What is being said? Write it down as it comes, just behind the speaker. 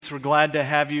We're glad to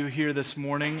have you here this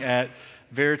morning at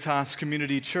Veritas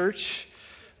Community Church.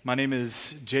 My name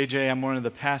is JJ. I'm one of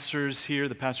the pastors here,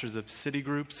 the pastors of City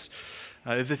Groups.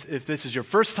 If this is your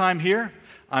first time here,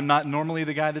 I'm not normally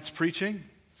the guy that's preaching,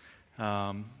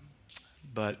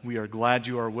 but we are glad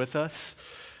you are with us.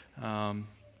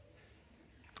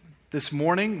 This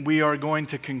morning, we are going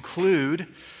to conclude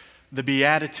the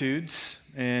Beatitudes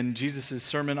and Jesus'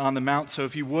 Sermon on the Mount. So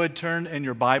if you would, turn in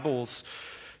your Bibles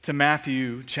to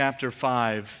Matthew chapter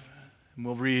 5, and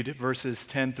we'll read verses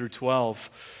 10 through 12.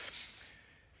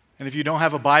 And if you don't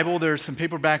have a Bible, there's some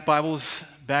paperback Bibles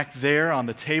back there on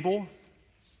the table.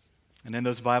 And in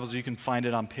those Bibles, you can find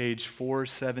it on page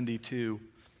 472.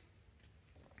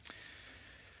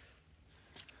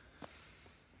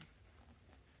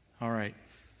 All right.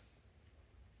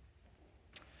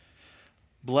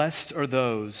 Blessed are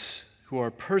those who are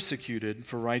persecuted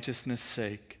for righteousness'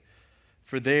 sake,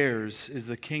 for theirs is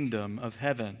the kingdom of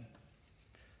heaven.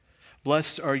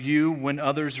 Blessed are you when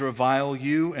others revile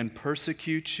you and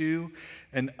persecute you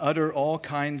and utter all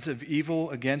kinds of evil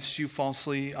against you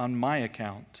falsely on my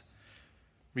account.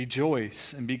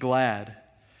 Rejoice and be glad,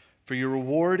 for your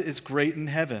reward is great in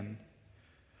heaven.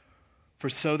 For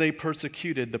so they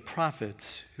persecuted the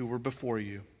prophets who were before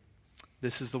you.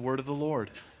 This is the word of the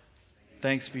Lord.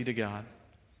 Thanks be to God.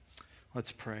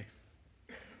 Let's pray.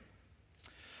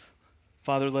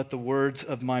 Father, let the words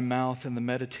of my mouth and the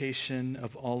meditation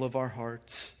of all of our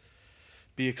hearts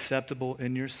be acceptable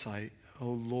in your sight, O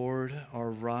Lord, our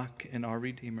rock and our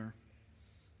Redeemer.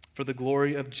 For the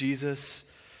glory of Jesus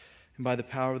and by the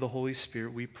power of the Holy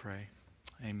Spirit, we pray.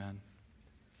 Amen.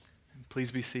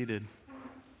 Please be seated.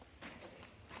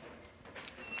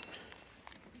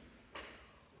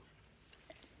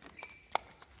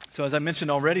 So as I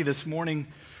mentioned already this morning,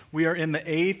 we are in the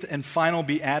eighth and final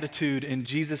beatitude in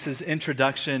Jesus'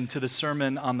 introduction to the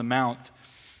Sermon on the Mount.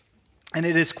 And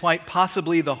it is quite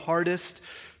possibly the hardest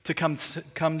to come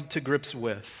to grips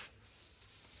with.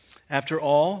 After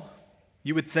all,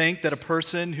 you would think that a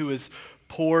person who is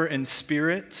poor in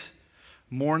spirit,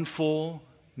 mournful,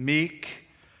 meek,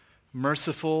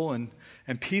 merciful, and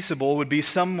peaceable would be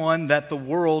someone that the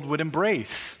world would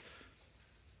embrace.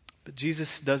 But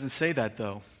Jesus doesn't say that,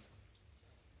 though.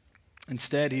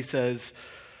 Instead, he says,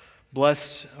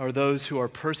 blessed are those who are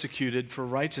persecuted for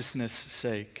righteousness'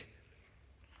 sake.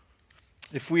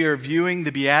 If we are viewing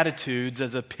the Beatitudes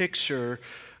as a picture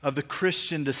of the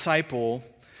Christian disciple,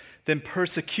 then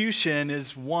persecution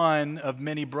is one of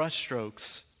many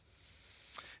brushstrokes.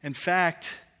 In fact,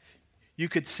 you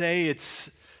could say it's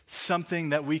something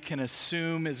that we can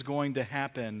assume is going to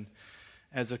happen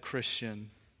as a Christian.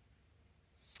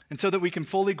 And so that we can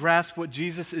fully grasp what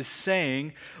Jesus is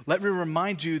saying, let me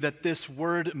remind you that this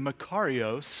word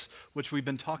makarios, which we've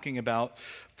been talking about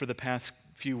for the past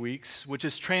few weeks, which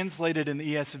is translated in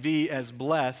the ESV as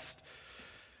blessed,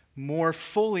 more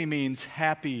fully means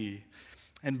happy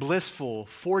and blissful,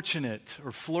 fortunate,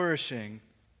 or flourishing.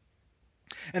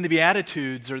 And the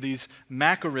Beatitudes are these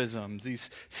macarisms, these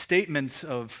statements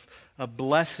of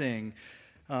blessing,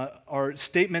 are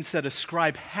statements that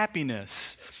ascribe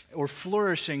happiness or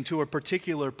flourishing to a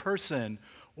particular person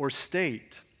or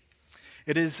state.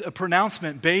 It is a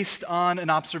pronouncement based on an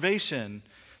observation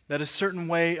that a certain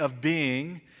way of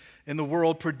being in the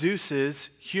world produces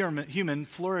human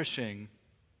flourishing.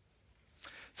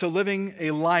 So living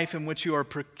a life in which you are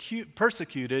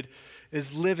persecuted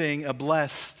is living a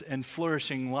blessed and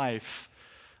flourishing life.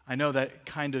 I know that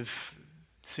kind of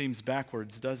seems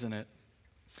backwards, doesn't it?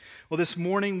 Well, this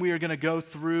morning we are going to go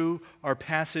through our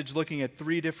passage looking at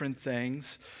three different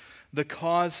things: the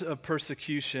cause of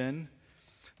persecution,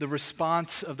 the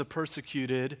response of the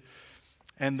persecuted,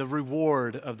 and the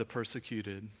reward of the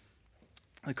persecuted.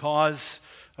 The cause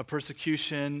of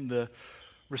persecution, the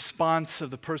response of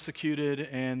the persecuted,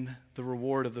 and the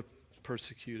reward of the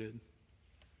persecuted.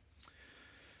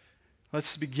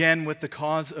 Let's begin with the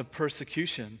cause of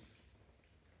persecution.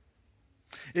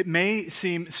 It may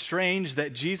seem strange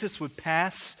that Jesus would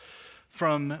pass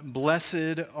from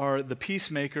blessed are the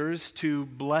peacemakers to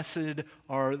blessed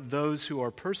are those who are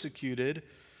persecuted,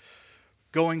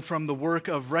 going from the work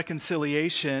of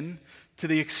reconciliation to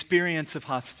the experience of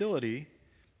hostility.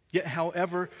 Yet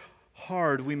however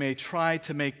hard we may try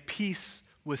to make peace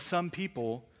with some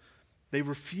people, they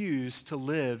refuse to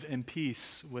live in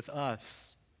peace with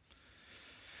us.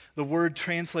 The word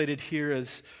translated here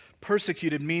as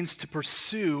persecuted means to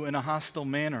pursue in a hostile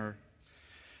manner,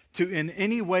 to in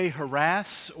any way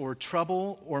harass or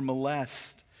trouble or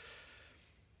molest.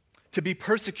 To be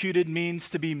persecuted means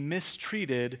to be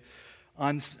mistreated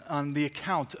on the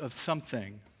account of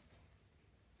something.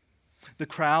 The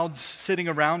crowds sitting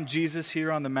around Jesus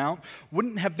here on the Mount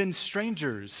wouldn't have been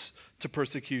strangers to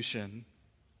persecution.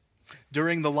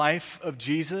 During the life of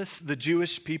Jesus, the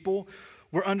Jewish people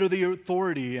were under the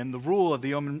authority and the rule of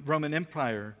the Roman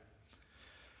Empire.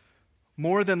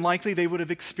 More than likely, they would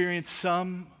have experienced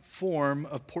some form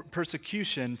of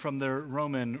persecution from their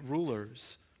Roman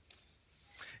rulers.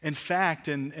 In fact,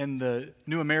 in the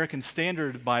New American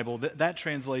Standard Bible, that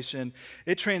translation,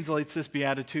 it translates this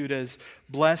beatitude as,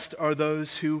 "Blessed are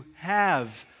those who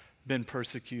have been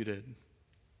persecuted."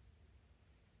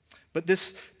 But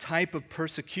this type of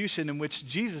persecution in which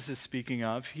Jesus is speaking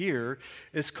of here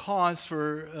is caused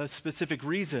for a specific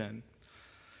reason.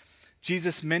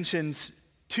 Jesus mentions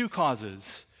two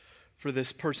causes for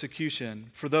this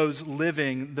persecution, for those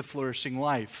living the flourishing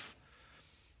life.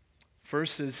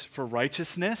 First is for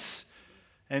righteousness,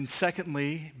 and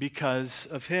secondly, because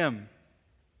of Him.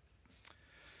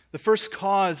 The first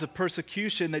cause of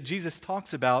persecution that Jesus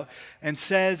talks about and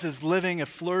says is living a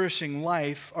flourishing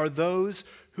life are those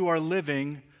who are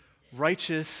living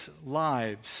righteous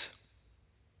lives.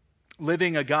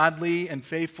 Living a godly and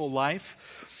faithful life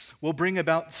will bring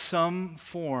about some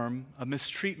form of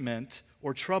mistreatment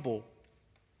or trouble.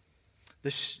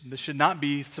 This should not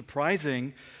be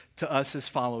surprising to us as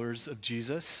followers of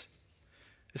Jesus,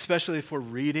 especially if we're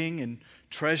reading and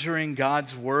treasuring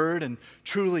God's Word and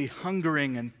truly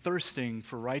hungering and thirsting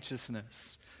for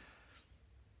righteousness.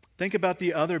 Think about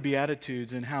the other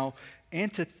Beatitudes and how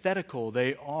antithetical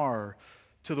they are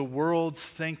to the world's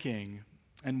thinking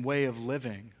and way of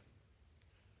living.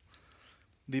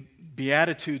 The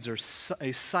Beatitudes are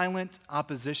a silent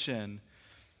opposition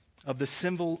of the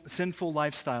sinful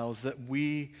lifestyles that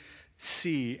we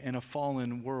see in a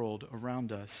fallen world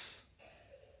around us.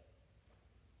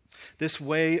 This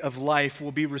way of life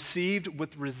will be received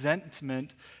with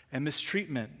resentment and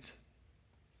mistreatment.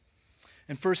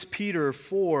 In 1 Peter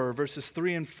 4, verses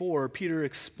 3 and 4, Peter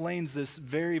explains this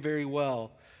very, very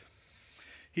well.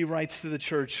 He writes to the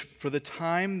church, "For the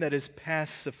time that is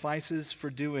past suffices for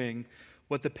doing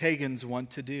what the pagans want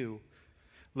to do,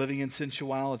 living in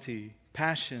sensuality,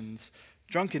 passions,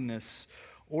 drunkenness,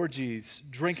 orgies,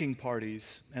 drinking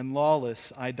parties, and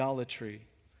lawless idolatry.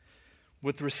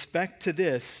 With respect to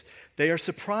this, they are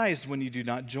surprised when you do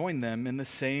not join them in the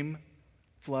same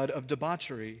flood of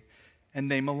debauchery, and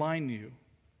they malign you."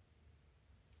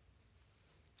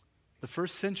 The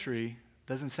first century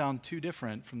doesn't sound too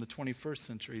different from the 21st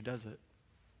century, does it?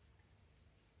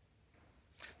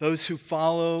 Those who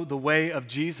follow the way of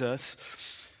Jesus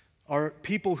are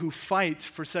people who fight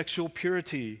for sexual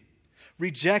purity,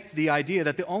 reject the idea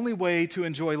that the only way to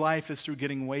enjoy life is through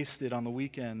getting wasted on the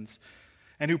weekends,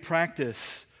 and who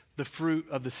practice the fruit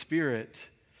of the Spirit,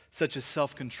 such as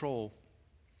self-control.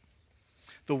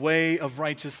 The way of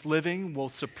righteous living will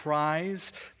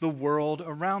surprise the world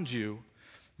around you,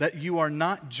 that you are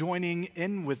not joining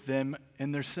in with them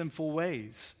in their sinful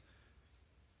ways.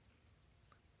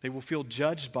 They will feel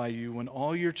judged by you when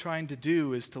all you're trying to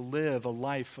do is to live a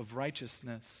life of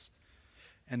righteousness.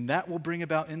 And that will bring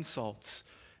about insults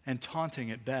and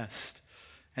taunting at best,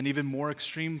 and even more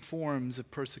extreme forms of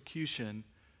persecution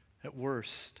at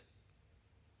worst.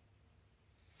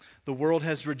 The world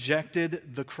has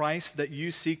rejected the Christ that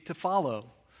you seek to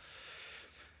follow.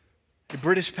 A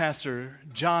British pastor,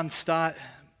 John Stott,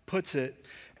 puts it,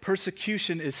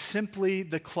 persecution is simply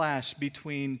the clash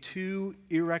between two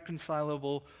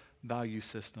irreconcilable value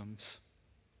systems.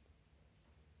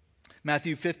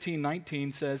 Matthew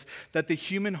 15:19 says that the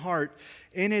human heart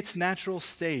in its natural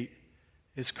state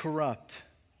is corrupt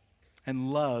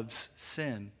and loves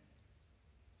sin.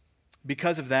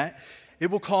 Because of that, it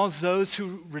will cause those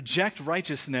who reject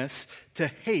righteousness to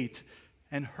hate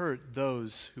and hurt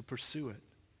those who pursue it.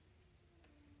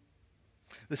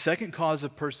 The second cause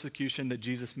of persecution that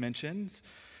Jesus mentions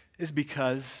is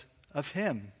because of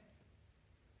Him.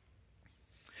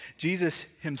 Jesus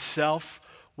Himself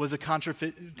was a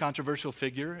controversial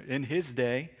figure in His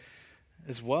day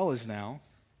as well as now.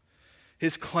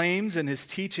 His claims and His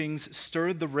teachings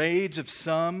stirred the rage of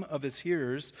some of His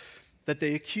hearers that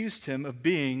they accused Him of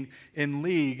being in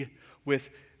league with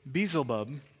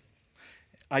Beelzebub,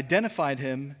 identified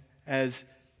Him as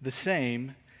the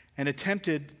same, and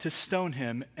attempted to stone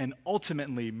Him, and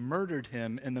ultimately murdered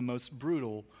Him in the most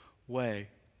brutal way.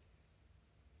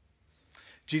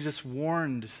 Jesus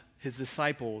warned His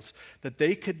disciples that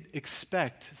they could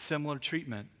expect similar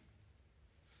treatment.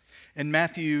 In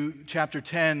Matthew chapter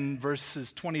 10,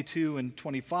 verses 22 and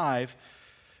 25,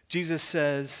 Jesus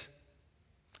says,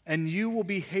 "And you will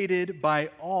be hated by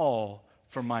all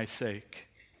for my sake.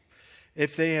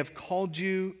 If they have called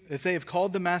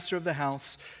the master of the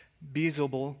house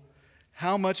Beelzebul,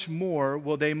 how much more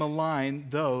will they malign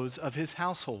those of his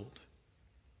household?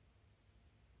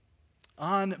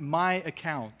 On my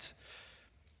account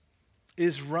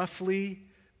is roughly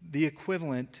the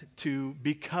equivalent to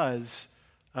because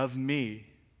of me.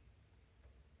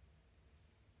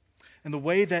 And the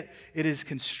way that it is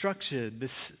constructed,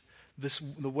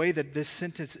 the way that this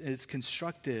sentence is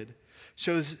constructed,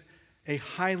 shows a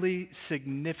highly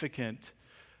significant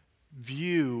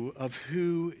view of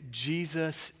who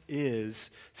Jesus is,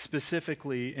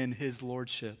 specifically in his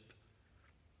lordship.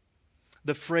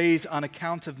 The phrase, on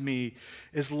account of me,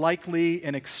 is likely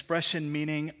an expression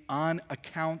meaning on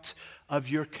account of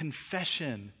your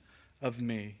confession of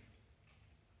me.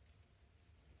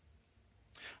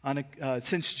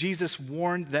 Since Jesus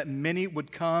warned that many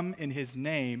would come in his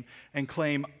name and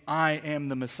claim, I am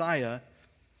the Messiah,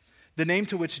 the name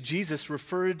to which Jesus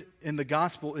referred in the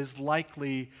gospel is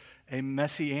likely a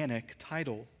messianic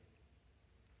title.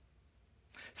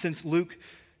 Since Luke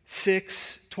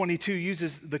 6:22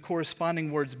 uses the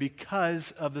corresponding words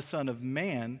because of the Son of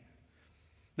Man,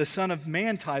 the Son of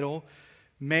Man title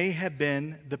may have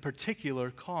been the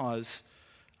particular cause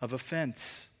of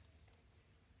offense.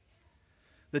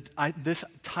 This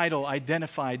title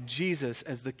identified Jesus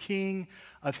as the King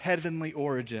of heavenly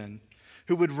origin,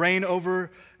 who would reign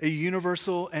over a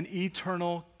universal and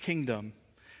eternal kingdom,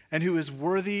 and who is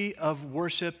worthy of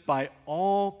worship by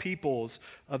all peoples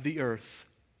of the earth.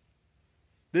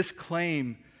 This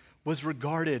claim was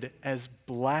regarded as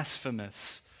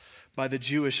blasphemous by the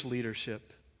Jewish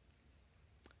leadership.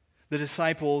 The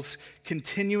disciples'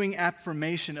 continuing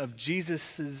affirmation of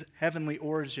Jesus' heavenly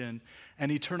origin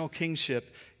and eternal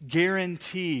kingship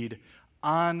guaranteed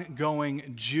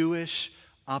ongoing Jewish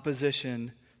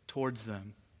opposition towards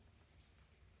them.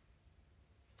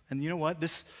 And you know what?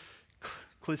 This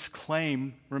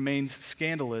claim remains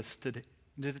scandalous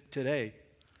today.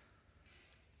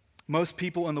 Most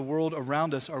people in the world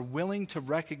around us are willing to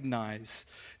recognize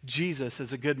Jesus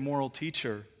as a good moral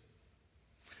teacher.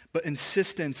 But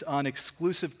insistence on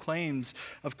exclusive claims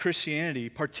of Christianity,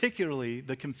 particularly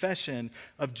the confession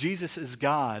of Jesus as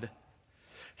God,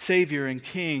 Savior, and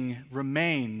King,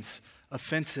 remains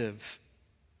offensive.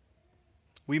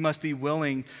 We must be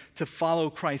willing to follow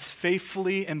Christ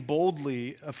faithfully and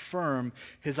boldly affirm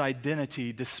his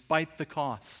identity despite the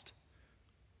cost.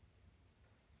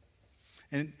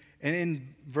 And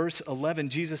in verse 11,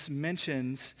 Jesus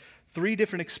mentions 3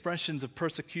 different expressions of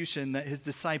persecution that his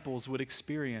disciples would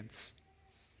experience.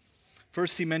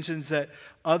 First, he mentions that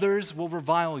others will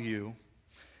revile you.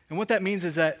 And what that means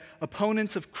is that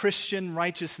opponents of Christian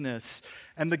righteousness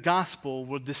and the gospel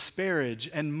will disparage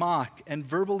and mock and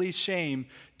verbally shame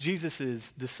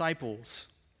Jesus' disciples.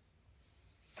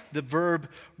 The verb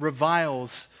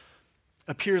reviles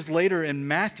appears later in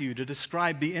Matthew to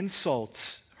describe the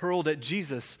insults hurled at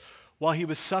Jesus while he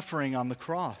was suffering on the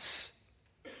cross.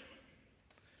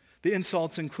 The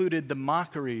insults included the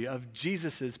mockery of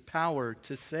Jesus' power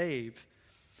to save,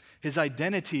 his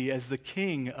identity as the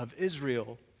King of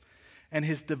Israel, and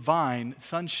his divine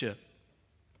sonship.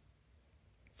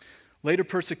 Later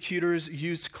persecutors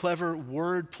used clever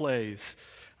word plays.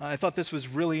 I thought this was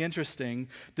really interesting,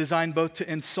 designed both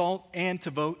to insult and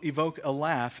to evoke a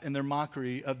laugh in their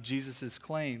mockery of Jesus'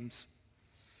 claims.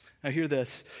 Now hear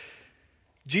this.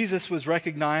 Jesus was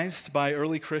recognized by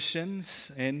early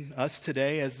Christians and us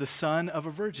today as the son of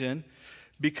a virgin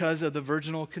because of the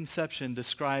virginal conception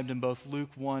described in both Luke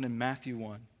 1 and Matthew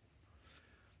 1.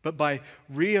 But by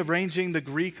rearranging the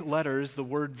Greek letters, the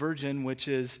word virgin, which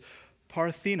is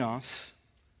parthenos,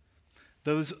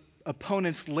 those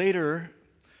opponents later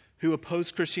who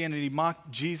opposed Christianity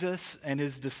mocked Jesus and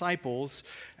his disciples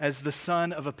as the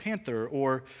son of a panther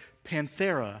or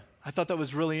panthera. I thought that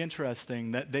was really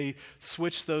interesting that they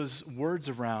switched those words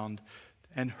around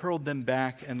and hurled them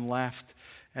back and laughed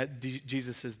at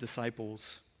Jesus'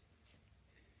 disciples.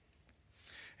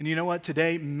 And you know what?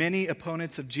 Today, many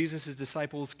opponents of Jesus'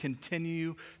 disciples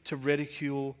continue to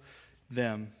ridicule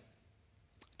them.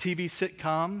 TV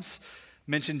sitcoms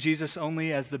mention Jesus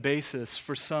only as the basis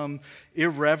for some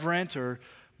irreverent or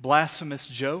blasphemous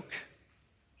joke,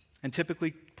 and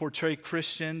typically portray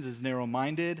Christians as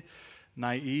narrow-minded,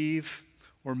 naive,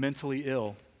 or mentally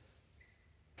ill.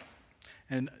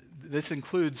 And this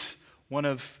includes one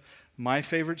of my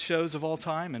favorite shows of all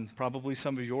time, and probably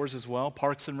some of yours as well,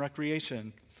 Parks and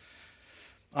Recreation.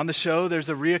 On the show, there's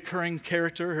a reoccurring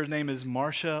character. Her name is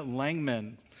Marsha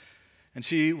Langman, and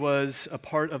she was a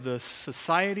part of the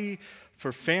Society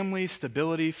for Family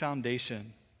Stability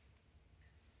Foundation.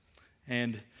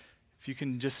 And if you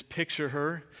can just picture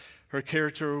her, her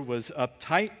character was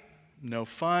uptight, no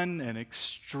fun, and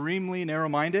extremely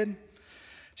narrow-minded.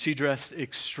 She dressed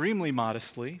extremely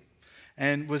modestly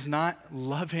and was not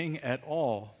loving at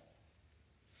all.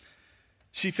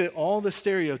 She fit all the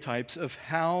stereotypes of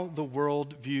how the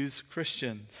world views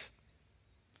Christians.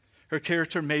 Her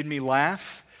character made me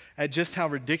laugh at just how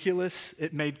ridiculous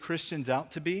it made Christians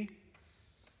out to be.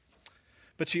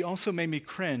 But she also made me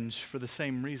cringe for the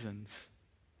same reasons.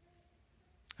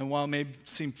 And while it may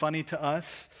seem funny to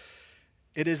us,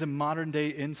 it is a modern day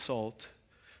insult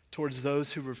towards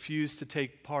those who refuse to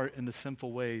take part in the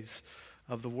sinful ways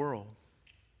of the world.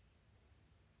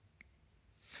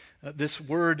 This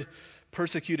word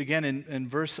persecute again in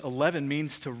verse 11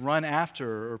 means to run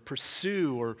after or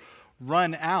pursue or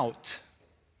run out.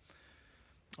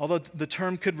 Although the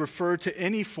term could refer to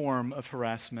any form of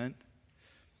harassment,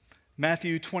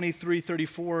 Matthew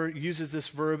 23:34 uses this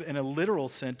verb in a literal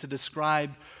sense to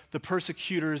describe the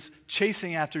persecutors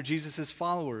chasing after Jesus'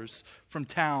 followers from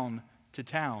town to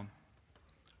town.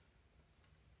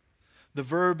 The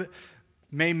verb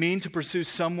may mean to pursue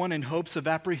someone in hopes of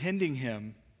apprehending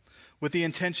him, with the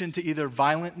intention to either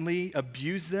violently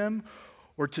abuse them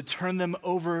or to turn them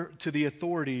over to the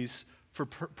authorities for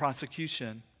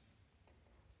prosecution.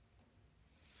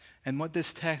 And what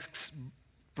this text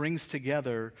brings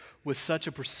together with such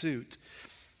a pursuit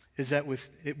is that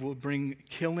it will bring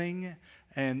killing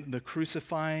and the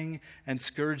crucifying and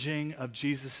scourging of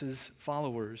Jesus'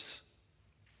 followers.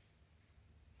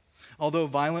 Although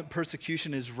violent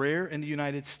persecution is rare in the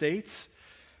United States,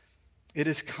 it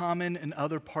is common in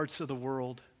other parts of the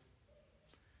world.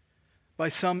 By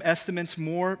some estimates,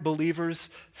 more believers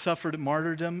suffered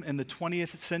martyrdom in the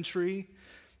 20th century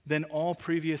than all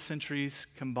previous centuries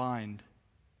combined.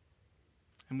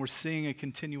 And we're seeing a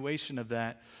continuation of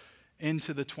that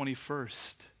into the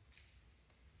 21st.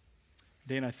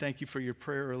 Dana, I thank you for your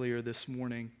prayer earlier this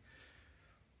morning.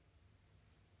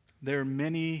 There are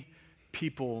many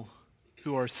people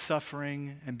who are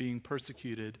suffering and being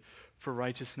persecuted for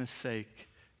righteousness' sake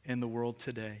in the world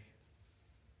today.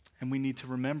 And we need to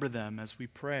remember them as we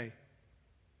pray.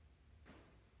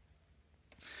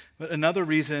 But another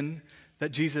reason that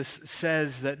Jesus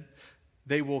says that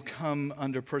they will come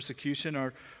under persecution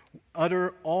or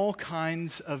utter all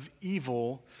kinds of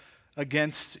evil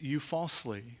against you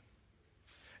falsely.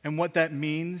 And what that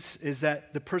means is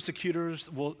that the persecutors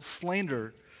will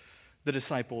slander the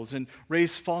disciples and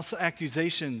raise false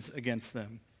accusations against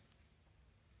them.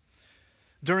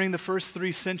 During the first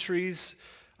 3 centuries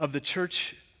of the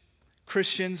church,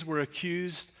 Christians were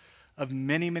accused of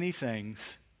many, many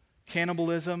things: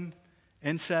 cannibalism,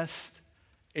 incest,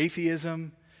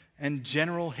 atheism, and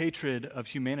general hatred of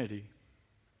humanity.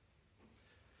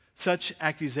 Such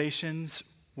accusations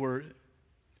were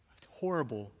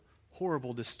horrible,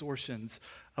 horrible distortions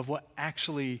of what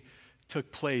actually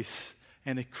took place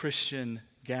in a Christian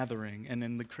gathering and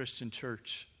in the Christian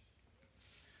church.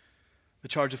 The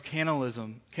charge of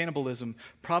cannibalism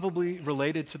probably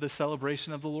related to the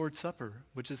celebration of the Lord's Supper,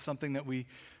 which is something that we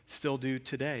still do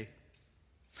today.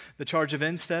 The charge of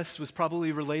incest was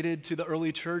probably related to the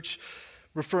early church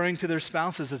referring to their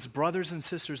spouses as brothers and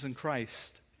sisters in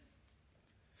Christ.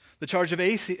 The charge of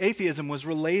atheism was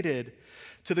related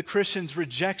to the Christians'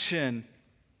 rejection,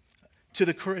 to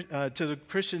the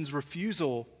Christians'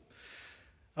 refusal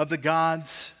of the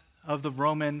gods of the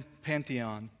Roman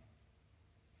pantheon.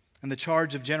 And the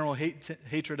charge of general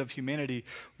hatred of humanity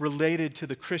related to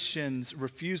the Christians'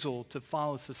 refusal to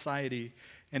follow society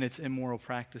and its immoral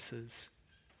practices.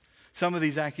 Some of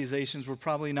these accusations were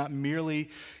probably not merely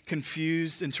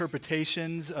confused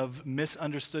interpretations of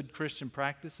misunderstood Christian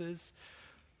practices,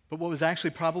 but what was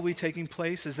actually probably taking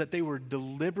place is that they were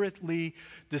deliberately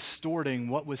distorting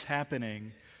what was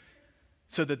happening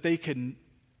so that they could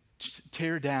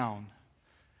tear down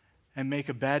and make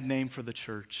a bad name for the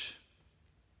church.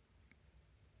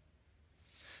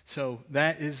 So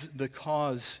that is the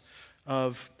cause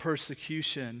of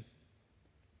persecution.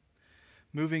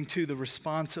 Moving to the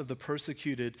response of the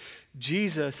persecuted,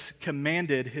 Jesus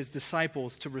commanded his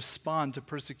disciples to respond to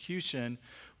persecution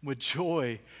with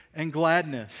joy and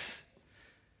gladness.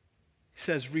 He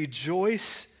says,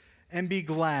 "Rejoice and be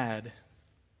glad,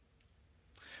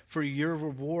 for your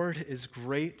reward is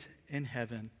great in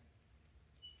heaven."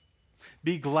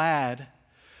 Be glad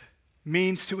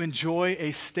means to enjoy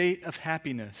a state of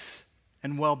happiness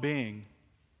and well-being.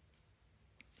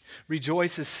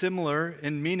 Rejoice is similar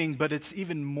in meaning, but it's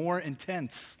even more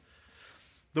intense.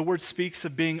 The word speaks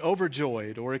of being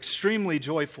overjoyed or extremely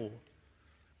joyful.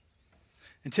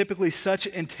 And typically such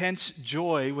intense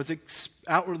joy was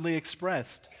outwardly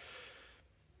expressed,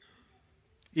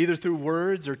 either through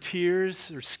words or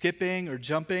tears or skipping or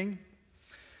jumping.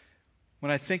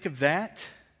 When I think of that,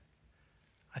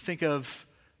 I think of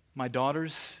my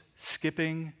daughters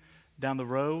skipping down the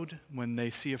road when they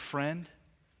see a friend.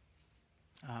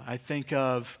 I think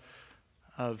of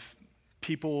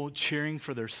people cheering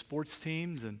for their sports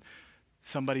teams and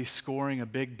somebody scoring a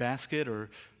big basket or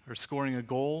scoring a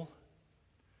goal,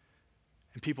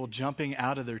 and people jumping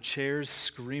out of their chairs,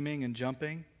 screaming and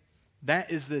jumping.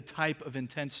 That is the type of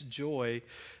intense joy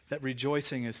that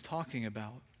rejoicing is talking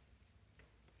about.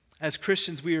 As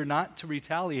Christians, we are not to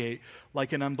retaliate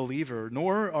like an unbeliever,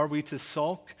 nor are we to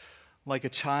sulk like a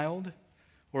child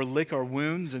or lick our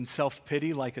wounds in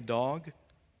self-pity like a dog.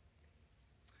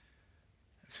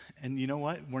 And you know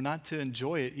what? We're not to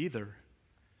enjoy it either.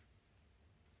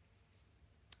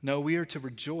 No, we are to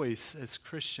rejoice as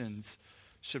Christians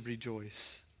should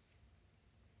rejoice.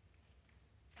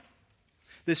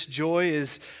 This joy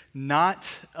is not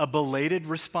a belated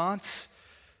response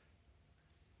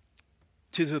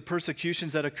to the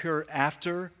persecutions that occur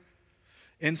after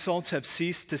insults have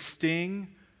ceased to sting,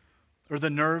 or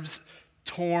the nerves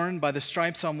torn by the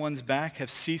stripes on one's back have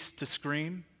ceased to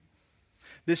scream.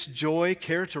 This joy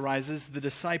characterizes the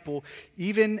disciple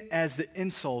even as the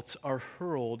insults are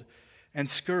hurled and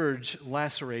scourge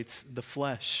lacerates the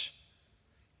flesh.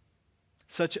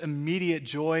 Such immediate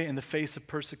joy in the face of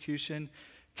persecution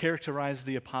characterized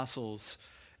the apostles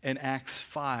in Acts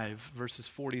 5, verses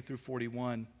 40 through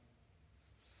 41.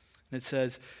 And it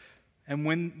says, "And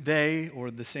when they,"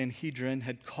 or the Sanhedrin,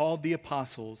 "had called the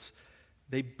apostles,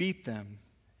 they beat them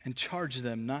and charged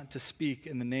them not to speak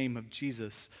in the name of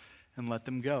Jesus and let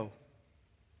them go."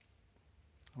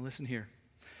 Now listen here.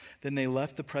 "Then they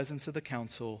left the presence of the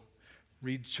council,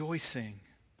 rejoicing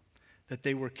that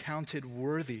they were counted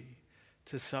worthy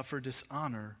to suffer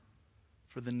dishonor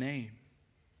for the name."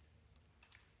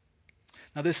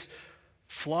 Now this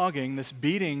flogging, this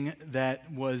beating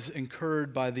that was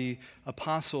incurred by the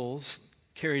apostles,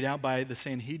 carried out by the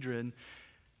Sanhedrin,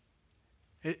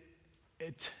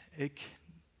 it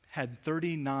had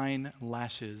 39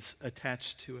 lashes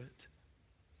attached to it.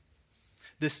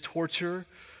 This torture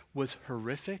was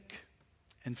horrific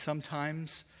and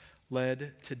sometimes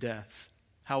led to death.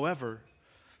 However,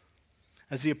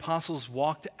 as the apostles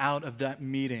walked out of that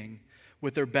meeting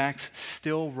with their backs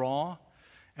still raw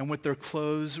and with their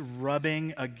clothes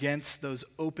rubbing against those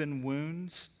open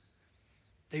wounds,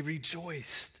 they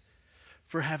rejoiced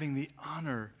for having the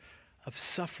honor of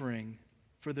suffering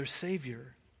for their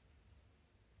Savior.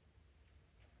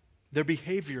 Their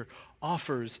behavior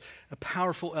offers a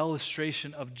powerful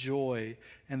illustration of joy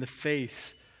in the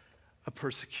face of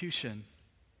persecution.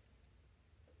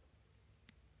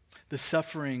 The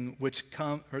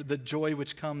joy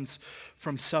which comes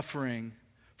from suffering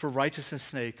for righteousness'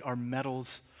 sake are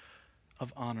medals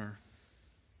of honor.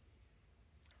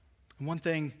 And one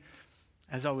thing,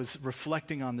 as I was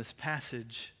reflecting on this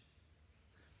passage,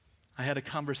 I had a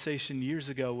conversation years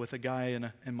ago with a guy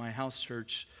in my house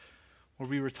church where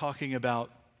we were talking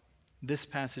about this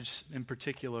passage in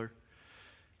particular.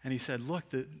 And he said, look,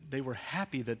 they were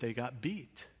happy that they got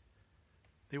beat.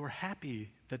 They were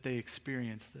happy that they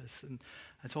experienced this. And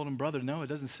I told him, brother, no, it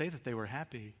doesn't say that they were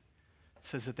happy. It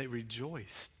says that they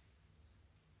rejoiced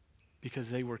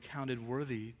because they were counted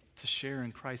worthy to share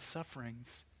in Christ's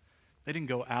sufferings. They didn't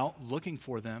go out looking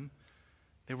for them.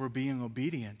 They were being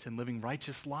obedient and living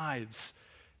righteous lives.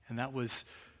 And that was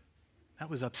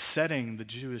upsetting the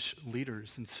Jewish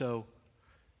leaders. And so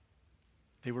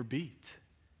they were beat.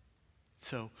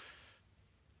 So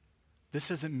this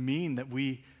doesn't mean that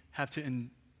we have to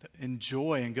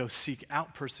enjoy and go seek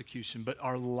out persecution, but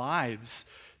our lives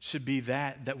should be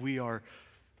that we are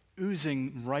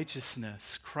oozing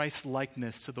righteousness,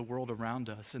 Christ-likeness to the world around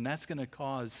us, and that's going to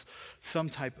cause some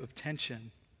type of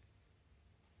tension.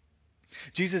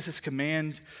 Jesus'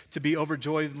 command to be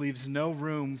overjoyed leaves no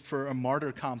room for a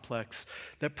martyr complex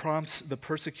that prompts the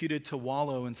persecuted to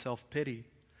wallow in self-pity.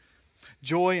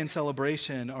 Joy and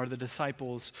celebration are the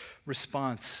disciples'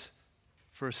 response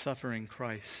for a suffering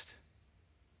Christ.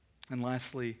 And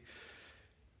lastly,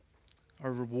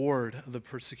 our reward of the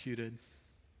persecuted.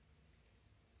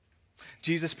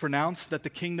 Jesus pronounced that the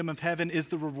kingdom of heaven is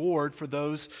the reward for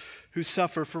those who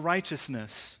suffer for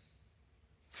righteousness.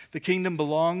 The kingdom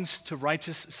belongs to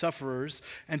righteous sufferers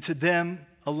and to them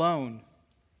alone.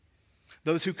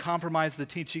 Those who compromise the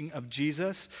teaching of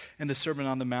Jesus and the Sermon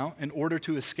on the Mount in order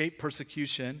to escape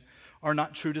persecution are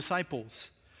not true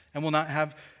disciples and will not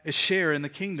have a share in the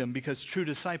kingdom, because true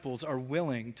disciples are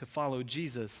willing to follow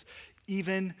Jesus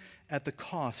even at the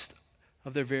cost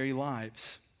of their very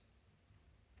lives.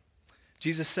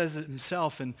 Jesus says it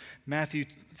himself in Matthew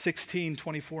 16,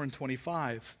 24 and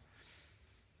 25.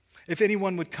 "If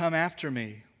anyone would come after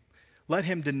me, let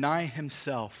him deny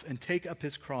himself and take up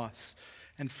his cross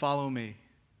and follow me.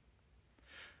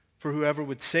 For whoever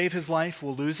would save his life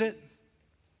will lose it,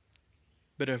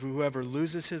 but if whoever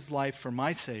loses his life for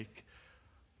my sake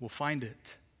will find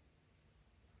it.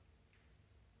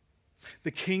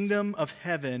 The kingdom of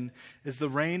heaven is the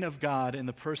reign of God in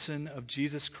the person of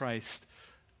Jesus Christ,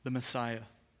 the Messiah.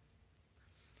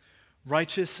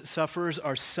 Righteous sufferers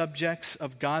are subjects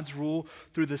of God's rule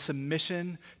through the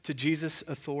submission to Jesus'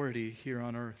 authority here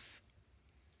on earth.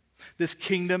 This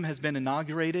kingdom has been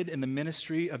inaugurated in the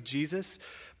ministry of Jesus,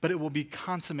 but it will be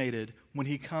consummated when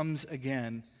he comes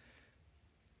again,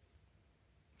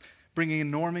 bringing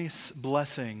enormous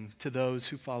blessing to those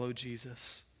who follow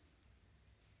Jesus.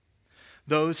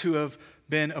 Those who have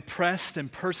been oppressed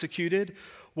and persecuted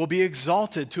will be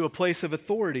exalted to a place of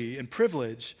authority and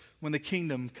privilege when the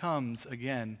kingdom comes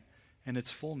again in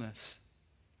its fullness.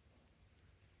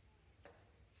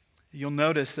 You'll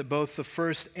notice that both the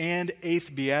first and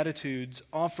eighth Beatitudes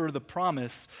offer the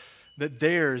promise that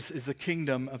theirs is the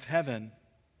kingdom of heaven.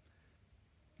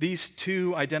 These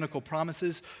two identical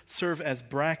promises serve as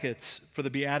brackets for the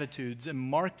Beatitudes and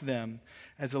mark them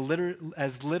as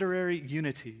literary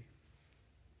unity.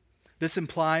 This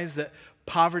implies that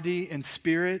poverty in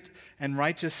spirit and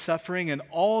righteous suffering and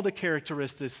all the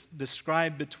characteristics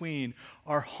described between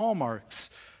are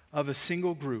hallmarks of a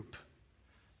single group,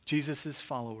 Jesus'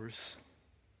 followers.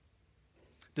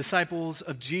 Disciples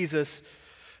of Jesus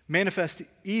manifest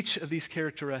each of these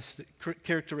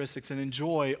characteristics and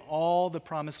enjoy all the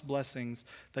promised blessings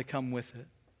that come with it.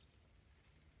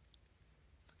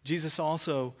 Jesus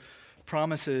also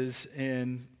promises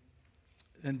in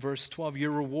verse 12, your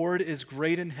reward is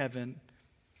great in heaven.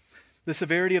 The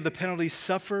severity of the penalty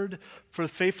suffered for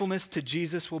faithfulness to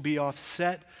Jesus will be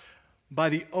offset by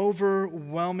the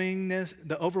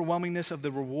overwhelmingness of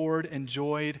the reward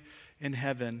enjoyed in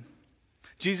heaven.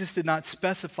 Jesus did not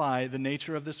specify the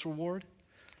nature of this reward.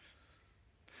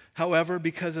 However,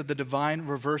 because of the divine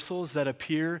reversals that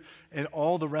appear in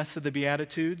all the rest of the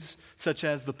Beatitudes, such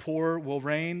as the poor will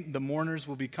reign, the mourners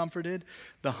will be comforted,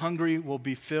 the hungry will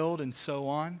be filled, and so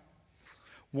on,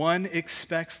 one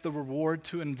expects the reward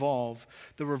to involve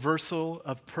the reversal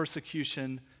of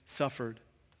persecution suffered.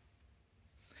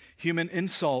 Human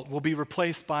insult will be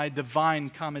replaced by divine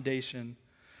commendation.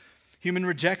 Human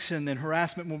rejection and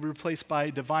harassment will be replaced by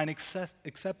divine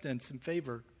acceptance and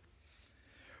favor.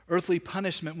 Earthly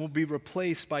punishment will be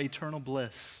replaced by eternal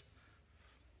bliss.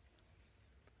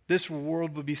 This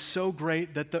reward will be so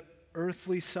great that the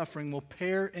earthly suffering will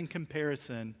pale in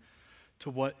comparison to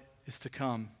what is to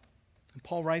come. And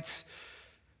Paul writes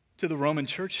to the Roman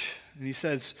church, and he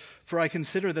says, for I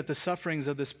consider that the sufferings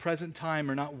of this present time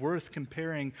are not worth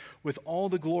comparing with all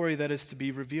the glory that is to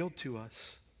be revealed to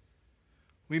us.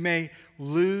 We may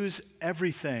lose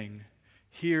everything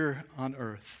here on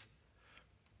earth,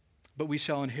 but we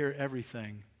shall inherit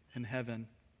everything in heaven.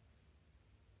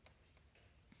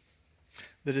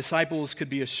 The disciples could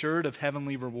be assured of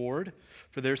heavenly reward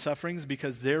for their sufferings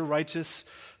because of the righteous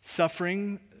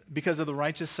sufferings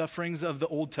of the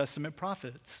Old Testament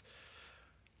prophets,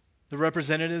 the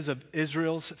representatives of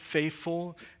Israel's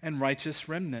faithful and righteous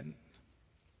remnant.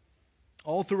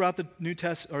 All throughout the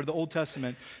Old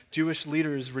Testament, Jewish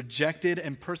leaders rejected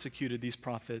and persecuted these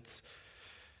prophets,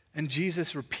 and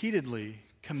Jesus repeatedly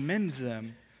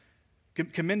commended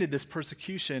this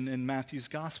persecution in Matthew's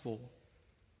gospel.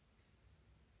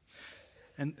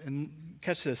 And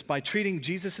catch this, by treating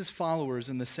Jesus' followers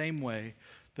in the same way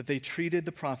that they treated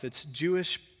the prophets,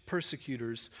 Jewish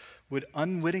persecutors would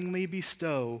unwittingly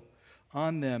bestow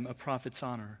on them a prophet's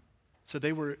honor. So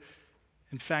they were,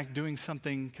 in fact, doing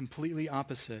something completely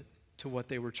opposite to what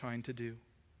they were trying to do.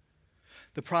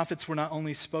 The prophets were not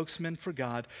only spokesmen for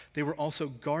God, they were also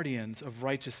guardians of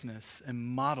righteousness and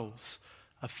models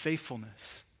of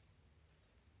faithfulness.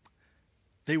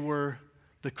 They were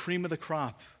the cream of the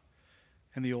crop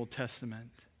in the Old Testament.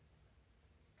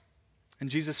 And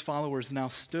Jesus' followers now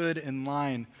stood in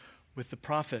line with the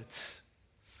prophets.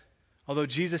 Although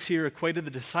Jesus here equated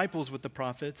the disciples with the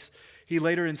prophets, he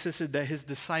later insisted that his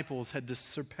disciples had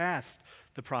surpassed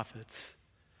the prophets,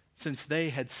 since they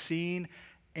had seen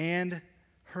and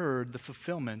heard the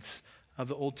fulfillments of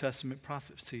the Old Testament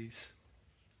prophecies.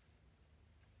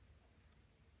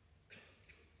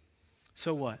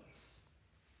 So what?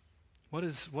 What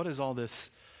does all this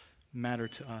matter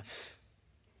to us?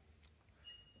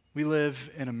 We live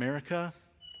in America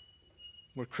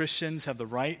where Christians have the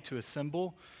right to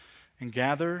assemble and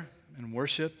gather and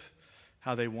worship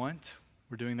how they want.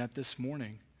 We're doing that this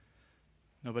morning.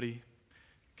 Nobody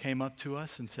came up to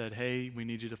us and said, hey, we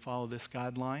need you to follow this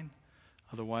guideline.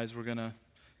 Otherwise, we're going to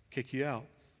kick you out.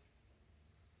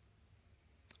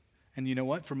 And you know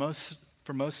what? For most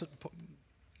For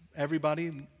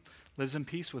everybody lives in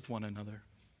peace with one another,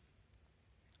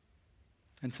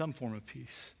 in some form of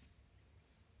peace.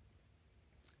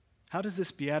 How does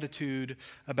this beatitude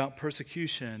about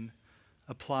persecution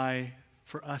apply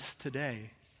for us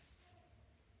today?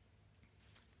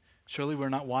 Surely we're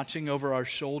not watching over our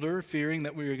shoulder, fearing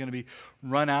that we are going to be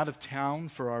run out of town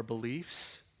for our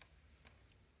beliefs.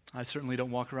 I certainly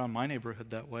don't walk around my neighborhood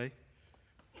that way.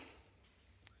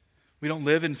 We don't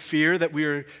live in fear that we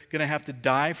are going to have to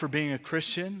die for being a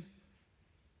Christian.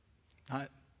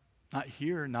 Not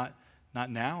here, not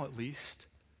now at least.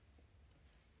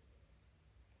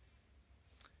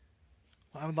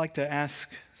 Well, I would like to ask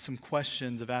some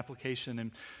questions of application,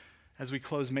 and as we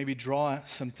close, maybe draw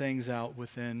some things out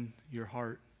within your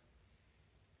heart.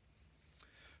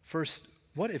 First,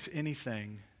 what, if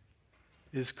anything,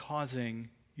 is causing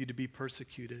you to be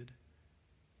persecuted?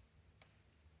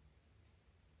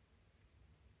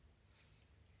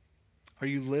 Are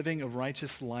you living a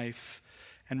righteous life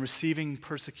and receiving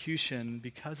persecution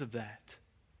because of that?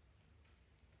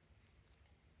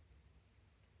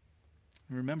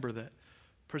 Remember that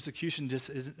persecution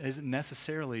just isn't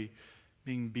necessarily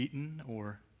being beaten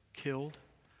or killed.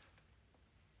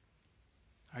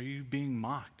 Are you being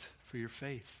mocked for your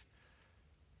faith?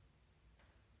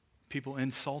 People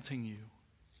insulting you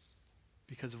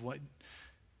because of what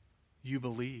you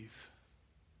believe?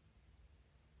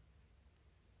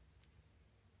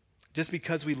 Just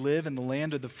because we live in the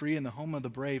land of the free and the home of the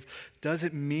brave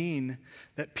doesn't mean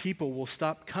that people will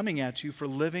stop coming at you for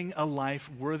living a life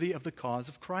worthy of the cause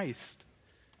of Christ.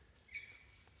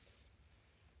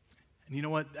 And you know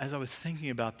what? As I was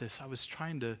thinking about this, I was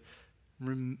trying to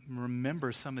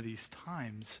remember some of these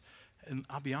times. And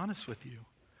I'll be honest with you,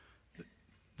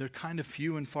 they're kind of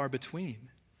few and far between.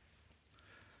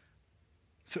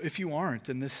 So if you aren't,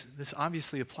 and this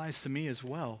obviously applies to me as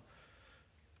well,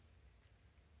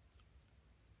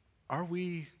 are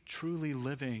we truly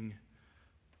living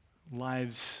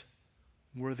lives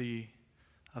worthy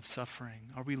of suffering?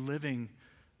 Are we living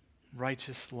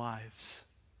righteous lives?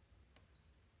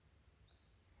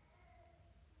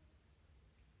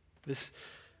 This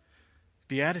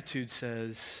beatitude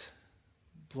says,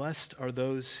 "Blessed are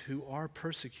those who are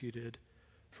persecuted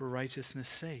for righteousness'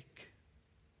 sake.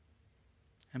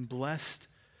 And blessed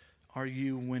are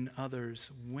you when others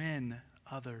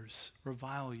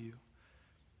revile you."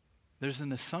 There's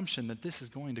an assumption that this is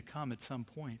going to come at some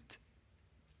point.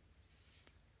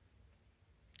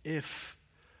 If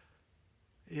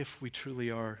we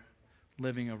truly are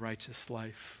living a righteous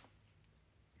life.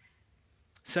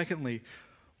 Secondly,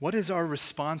 what is our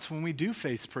response when we do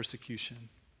face persecution?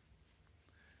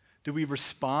 Do we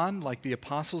respond like the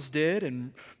apostles did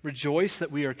and rejoice that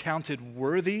we are counted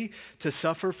worthy to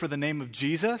suffer for the name of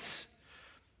Jesus?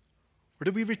 Or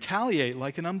do we retaliate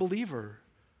like an unbeliever?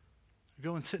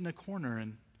 Go and sit in a corner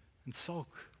and sulk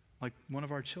like one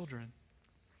of our children?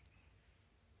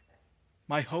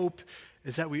 My hope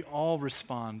is that we all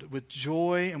respond with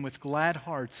joy and with glad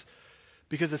hearts,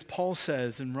 because as Paul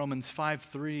says in Romans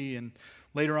 5:3 and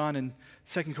later on in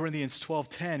 2 Corinthians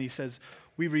 12:10, he says,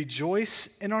 "We rejoice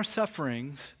in our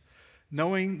sufferings,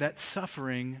 knowing that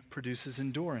suffering produces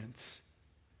endurance.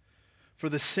 For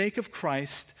the sake of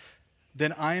Christ,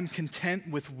 then I am content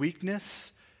with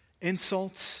weakness,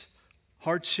 insults,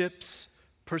 hardships,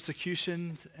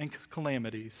 persecutions, and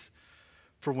calamities.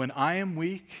 For when I am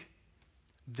weak,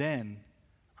 then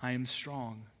I am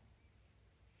strong."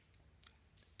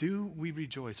 Do we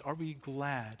rejoice? Are we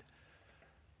glad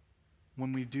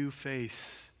when we do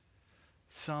face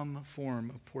some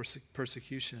form of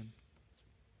persecution?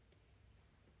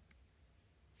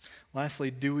 Lastly,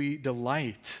 do we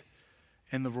delight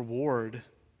in the reward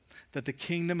that the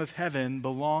kingdom of heaven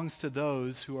belongs to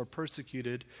those who are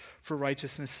persecuted for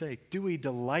righteousness' sake? Do we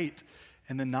delight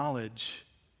in the knowledge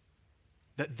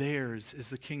that theirs is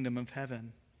the kingdom of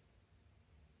heaven?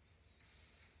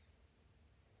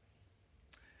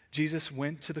 Jesus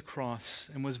went to the cross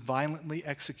and was violently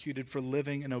executed for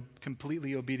living a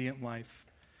completely obedient life.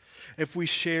 If we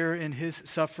share in his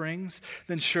sufferings,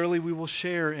 then surely we will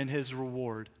share in his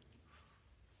reward.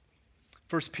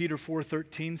 1 Peter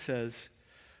 4:13 says,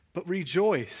 "But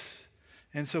rejoice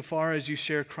insofar as you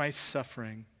share Christ's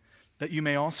suffering, that you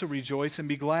may also rejoice and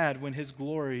be glad when his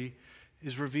glory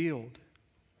is revealed."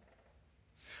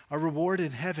 Our reward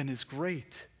in heaven is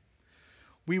great.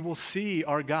 We will see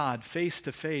our God face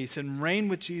to face and reign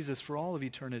with Jesus for all of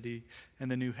eternity in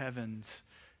the new heavens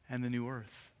and the new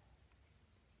earth.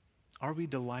 Are we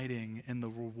delighting in the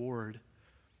reward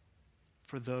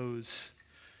for those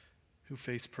who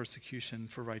face persecution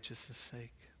for righteousness'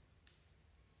 sake?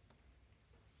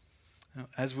 Now,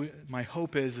 my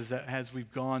hope is that as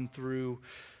we've gone through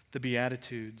the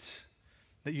Beatitudes,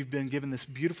 that you've been given this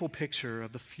beautiful picture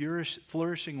of the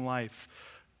flourishing life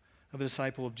of a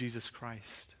disciple of Jesus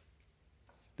Christ.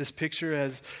 This picture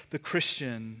as the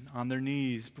Christian on their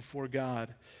knees before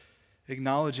God,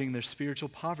 acknowledging their spiritual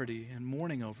poverty and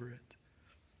mourning over it.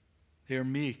 They are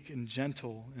meek and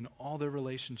gentle in all their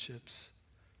relationships.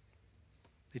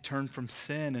 They turn from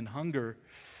sin and hunger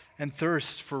and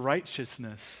thirst for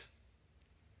righteousness.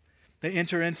 They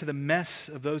enter into the mess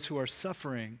of those who are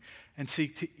suffering and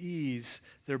seek to ease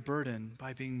their burden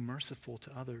by being merciful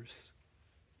to others.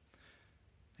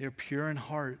 They are pure in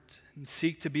heart and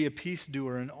seek to be a peace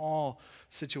doer in all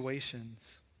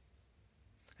situations.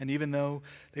 And even though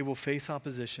they will face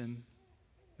opposition,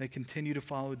 they continue to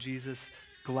follow Jesus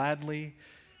gladly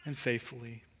and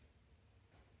faithfully.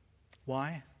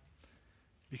 Why?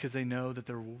 Because they know that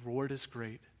their reward is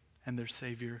great and their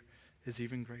Savior is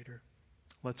even greater.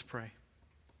 Let's pray.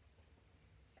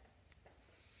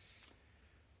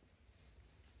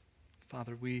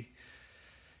 Father, we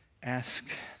ask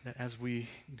that as we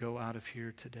go out of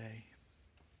here today,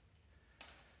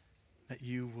 that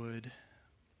you would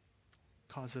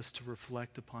cause us to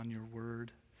reflect upon your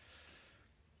word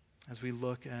as we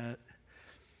look at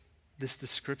this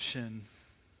description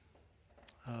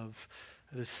of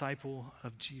a disciple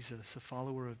of Jesus, a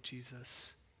follower of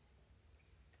Jesus,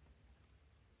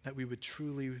 that we would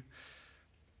truly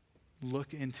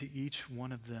look into each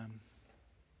one of them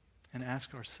and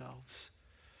ask ourselves,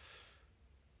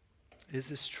 is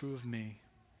this true of me?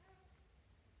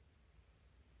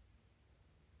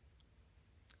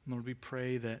 Lord, we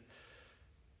pray that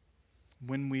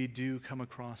when we do come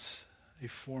across a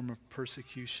form of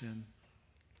persecution,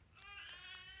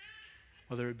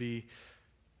 whether it be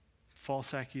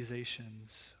false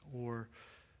accusations or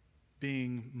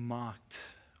being mocked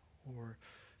or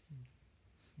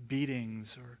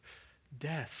beatings or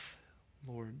death,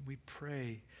 Lord, we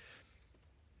pray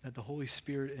that the Holy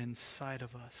Spirit inside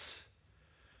of us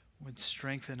would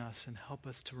strengthen us and help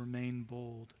us to remain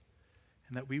bold,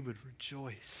 and that we would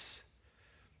rejoice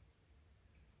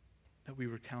that we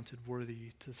were counted worthy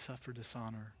to suffer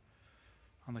dishonor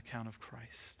on the account of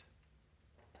Christ.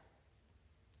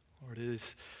 Lord, it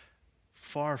is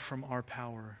far from our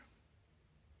power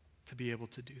to be able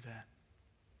to do that.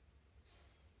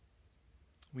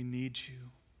 We need you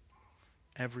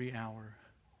every hour.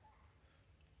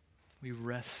 We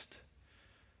rest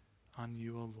on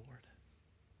you, O Lord.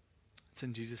 It's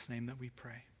in Jesus' name that we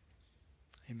pray.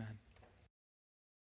 Amen.